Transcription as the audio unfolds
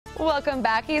Welcome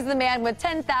back. He's the man with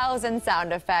 10,000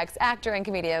 sound effects. Actor and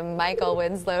comedian Michael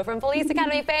Winslow from Police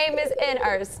Academy fame is in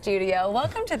our studio.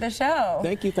 Welcome to the show.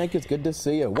 Thank you. Thank you. It's good to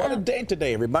see you. What a day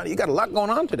today, everybody. You got a lot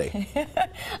going on today.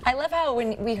 I love how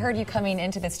when we heard you coming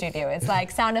into the studio, it's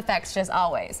like sound effects just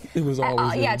always. It was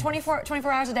always yeah, 24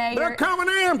 hours a day. They're coming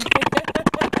in.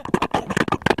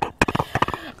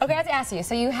 Okay, I have to ask you.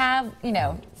 So you have,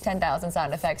 10,000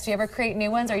 sound effects. Do you ever create new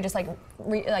ones, or are you just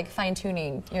like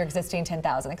fine-tuning your existing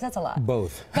 10,000? Because that's a lot.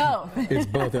 Both. Both. It's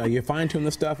both. You fine-tune the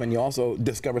stuff, and you also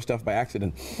discover stuff by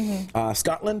accident.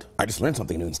 Scotland. I just learned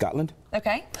something new in Scotland.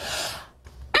 Okay.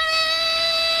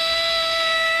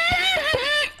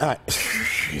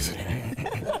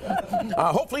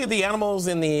 Hopefully, the animals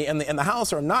in the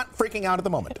house are not freaking out at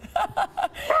the moment.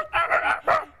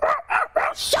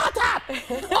 Shut up!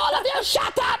 All of you,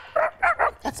 shut up!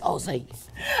 That's Ozzy.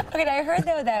 Okay, now I heard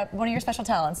though that one of your special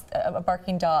talents, a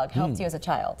barking dog, helped you as a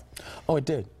child. Oh, it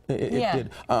did. It did.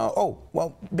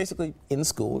 Well, basically in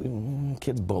school,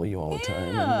 kids bully you all the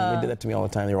time. And they did that to me all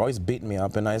the time. They were always beating me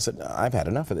up, and I said, I've had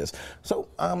enough of this. So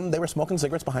they were smoking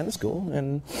cigarettes behind the school,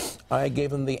 and I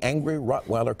gave them the angry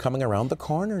Rottweiler coming around the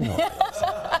corner noise.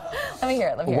 Let me hear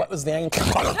it. Let me hear it. What was the angry?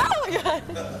 Oh my God.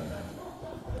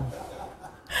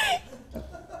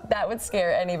 That would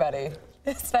scare anybody,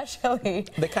 especially.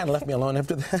 They kind of left me alone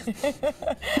after that.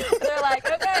 They're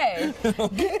like, okay.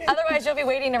 Otherwise, you'll be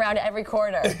waiting around at every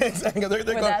corner. Exactly. With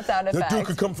that sound effect. That dude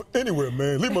could come from anywhere,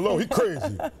 man. Leave him alone. He's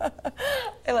crazy.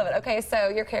 I love it. Okay, so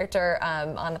your character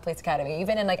on the Police Academy, you've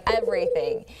been in like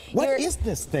everything. What is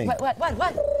this thing? What?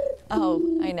 Oh,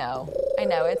 I know.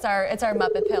 It's our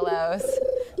Muppet pillows.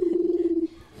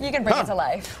 You can bring it to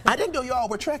life. I didn't know y'all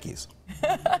were Trekkies.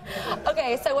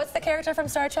 Okay, so what's the character from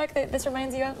Star Trek that this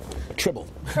reminds you of? Tribble.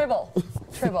 Tribble.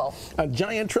 A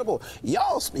giant Tribble.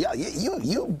 Y'all,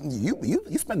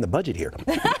 you spend the budget here.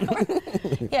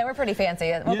 Yeah, we're pretty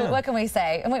fancy. What can we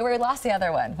say? And we lost the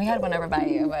other one. We had one over by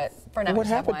you, but for now What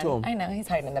we just have happened one. to him? I know, he's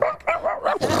hiding in the back.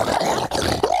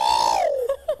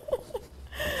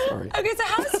 Sorry. Okay, so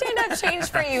how has stand-up changed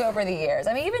for you over the years?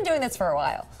 I mean, you've been doing this for a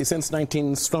while. Since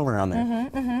 19, somewhere around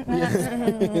there.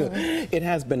 It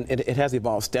has been. It has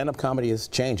evolved. Stand-up comedy has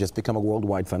changed. It's become a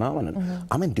worldwide phenomenon.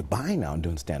 I'm in Dubai now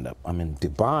doing stand-up. I'm in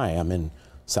Dubai. I'm in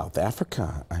South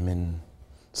Africa. I'm in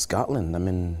Scotland. I'm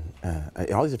in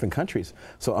all these different countries.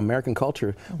 So American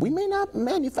culture, we may not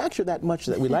manufacture that much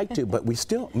that we like to, but we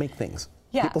still make things.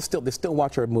 Yeah. They still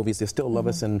watch our movies. They still love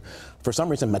us, and for some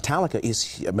reason,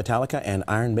 Metallica and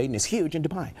Iron Maiden is huge in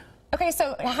Dubai. Okay,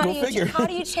 so how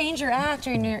do you change your act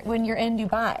when you're in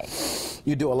Dubai?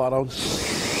 You do a lot of.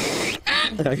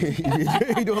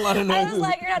 You do a lot of noises. I was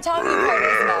like, you're not talking quite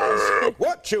as much.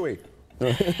 What, Chewy?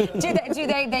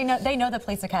 They know the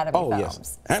Police Academy films?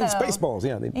 Yes. And Spaceballs,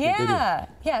 yeah. They do.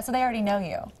 Yeah, so they already know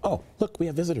you. Oh, look, we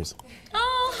have visitors.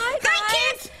 Oh, hi guys.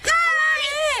 Hi, kids. Hi.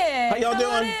 How y'all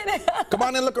doing? Come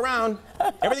on in, look around.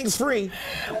 Everything's free.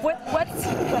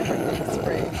 Everything's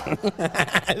free?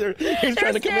 They're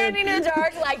standing in the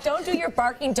dark, like, don't do your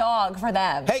barking dog for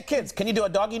them. Hey, kids, can you do a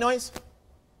doggy noise?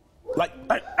 Like.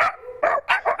 Let's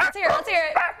hear it.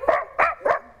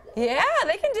 Yeah,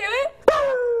 they can do it.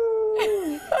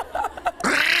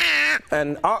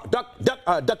 And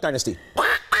Duck Dynasty.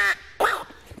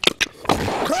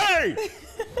 Hey,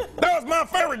 that was my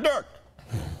favorite duck.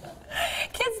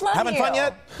 Kids love you. Having fun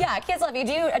yet? Yeah, kids love you.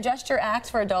 Do you adjust your act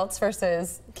for adults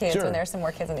versus kids when there's some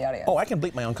more kids in the audience? Oh, I can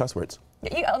bleep my own cuss words.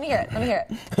 Let me hear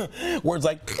it. Words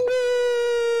like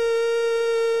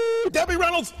Debbie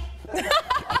Reynolds.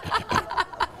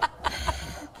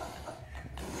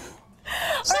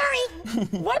 Sorry.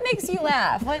 What makes you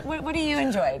laugh? What do you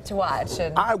enjoy to watch?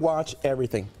 I watch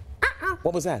everything.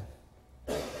 What was that?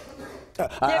 You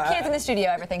have kids in the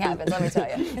studio, everything happens, let me tell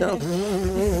you.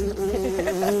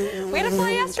 We had a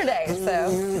fly yesterday,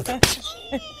 so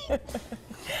I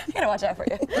gotta watch out for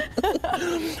you.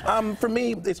 For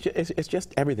me, it's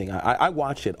just everything. I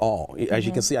watch it all. As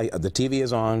you can see, the TV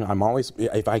is on. I'm always,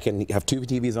 if I can have two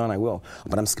TVs on, I will.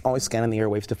 But I'm always scanning the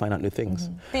airwaves to find out new things.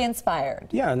 Be inspired.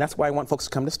 Yeah, and that's why I want folks to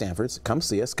come to Stanford, come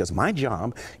see us, because my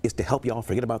job is to help y'all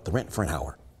forget about the rent for an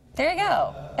hour. There you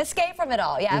go. Escape from it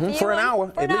all. Yeah. For an hour.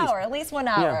 For an hour, at least 1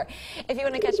 hour. Yeah. If you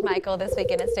want to catch Michael this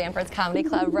weekend at Stanford's Comedy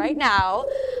Club right now,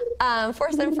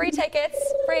 for some free tickets,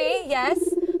 yes,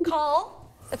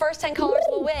 call. The first 10 callers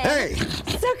will win. Hey!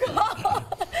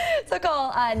 So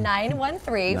call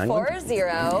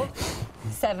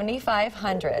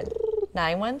 913-40-7500.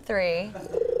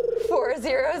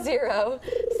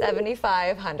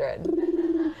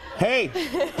 913-400-7500. Hey,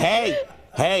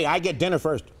 I get dinner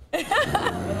first.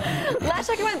 Let's Let's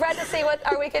check in with Brett to see what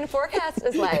our weekend forecast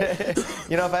is like.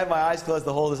 You know, if I had my eyes closed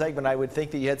the whole segment, I would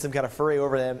think that you had some kind of furry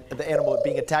over the animal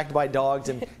being attacked by dogs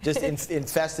and just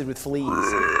infested with fleas.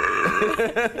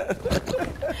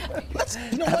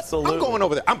 You know what? I'm going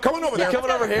over there. I'm coming over there. You're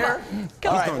coming over here?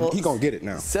 Come on. All right, well, He's going to get it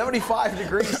now. 75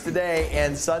 degrees today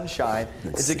and sunshine.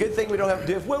 It's a good thing we don't have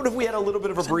to do. What if we had a little bit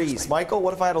of a breeze? Michael,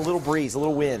 what if I had a little breeze, a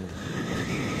little wind?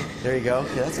 There you go.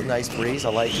 Okay, that's a nice breeze.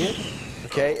 I like it.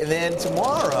 Okay, and then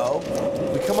tomorrow,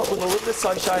 we come up with a little bit of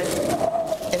sunshine,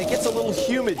 and it gets a little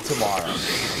humid tomorrow.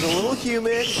 It's a little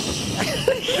humid,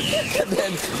 and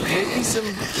then maybe some...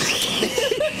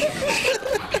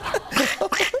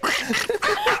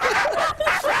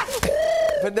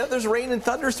 But then there's rain and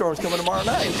thunderstorms coming tomorrow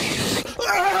night.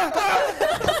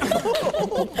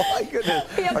 Oh, my goodness.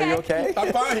 Are you okay?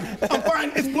 I'm fine. I'm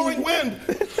fine. It's blowing wind.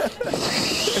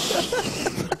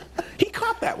 He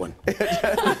caught that one.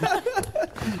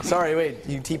 Sorry, wait.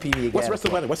 You TP me again. What's the rest of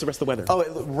the weather? What's the rest of the weather?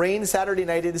 Oh, rain Saturday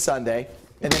night into Sunday,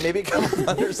 and then maybe a couple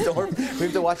thunderstorms. We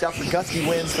have to watch out for gusty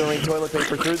winds throwing toilet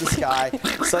paper through the sky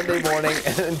Sunday morning,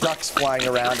 and then ducks flying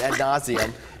around ad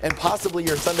nauseum, and possibly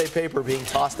your Sunday paper being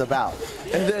tossed about.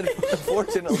 And then,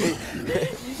 unfortunately...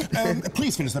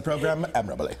 Please finish the program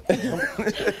admirably.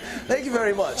 Thank you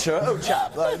very much. Oh,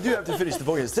 chap, I do have to finish the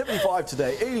forecast. 75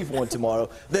 today, 81 tomorrow,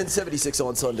 then 76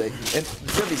 on Sunday, and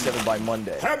 77 by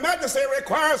Monday. Her Majesty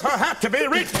requires her hat to be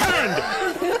returned.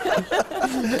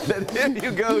 Then there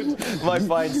you go, my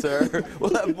fine sir.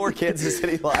 We'll have more Kansas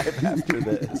City Live after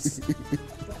this.